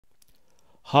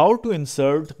How to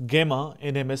insert gamma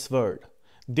in MS Word?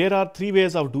 There are three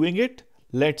ways of doing it.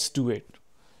 Let's do it.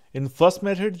 In first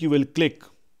method, you will click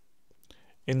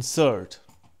Insert,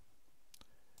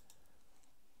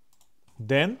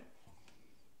 then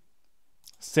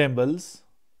Symbols,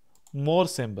 More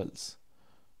Symbols.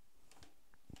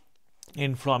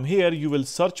 And from here, you will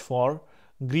search for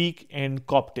Greek and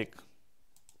Coptic.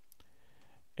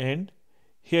 And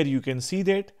here you can see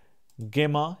that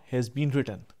gamma has been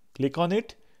written. Click on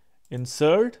it,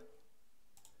 insert,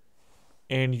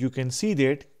 and you can see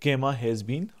that gamma has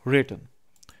been written.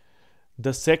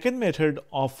 The second method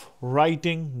of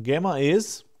writing gamma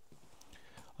is,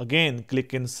 again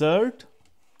click insert,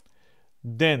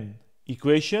 then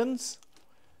equations.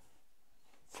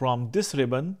 From this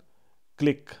ribbon,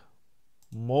 click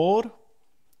more,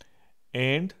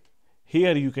 and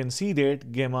here you can see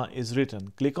that gamma is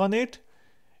written. Click on it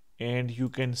and you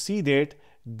can see that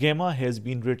gamma has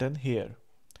been written here.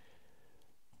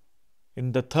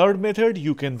 In the third method,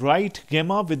 you can write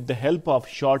gamma with the help of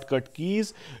shortcut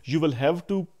keys. You will have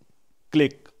to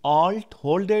click Alt,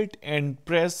 hold it and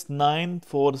press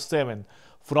 947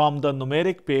 from the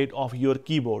numeric pad of your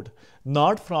keyboard,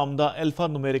 not from the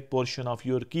alphanumeric portion of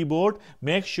your keyboard.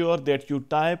 Make sure that you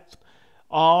type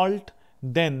Alt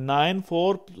then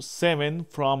 947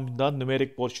 from the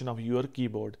numeric portion of your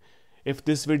keyboard. If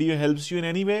this video helps you in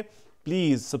any way,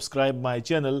 please subscribe my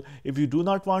channel. If you do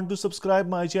not want to subscribe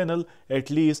my channel,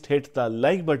 at least hit the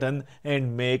like button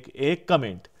and make a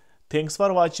comment. Thanks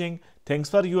for watching. Thanks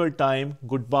for your time.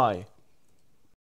 Goodbye.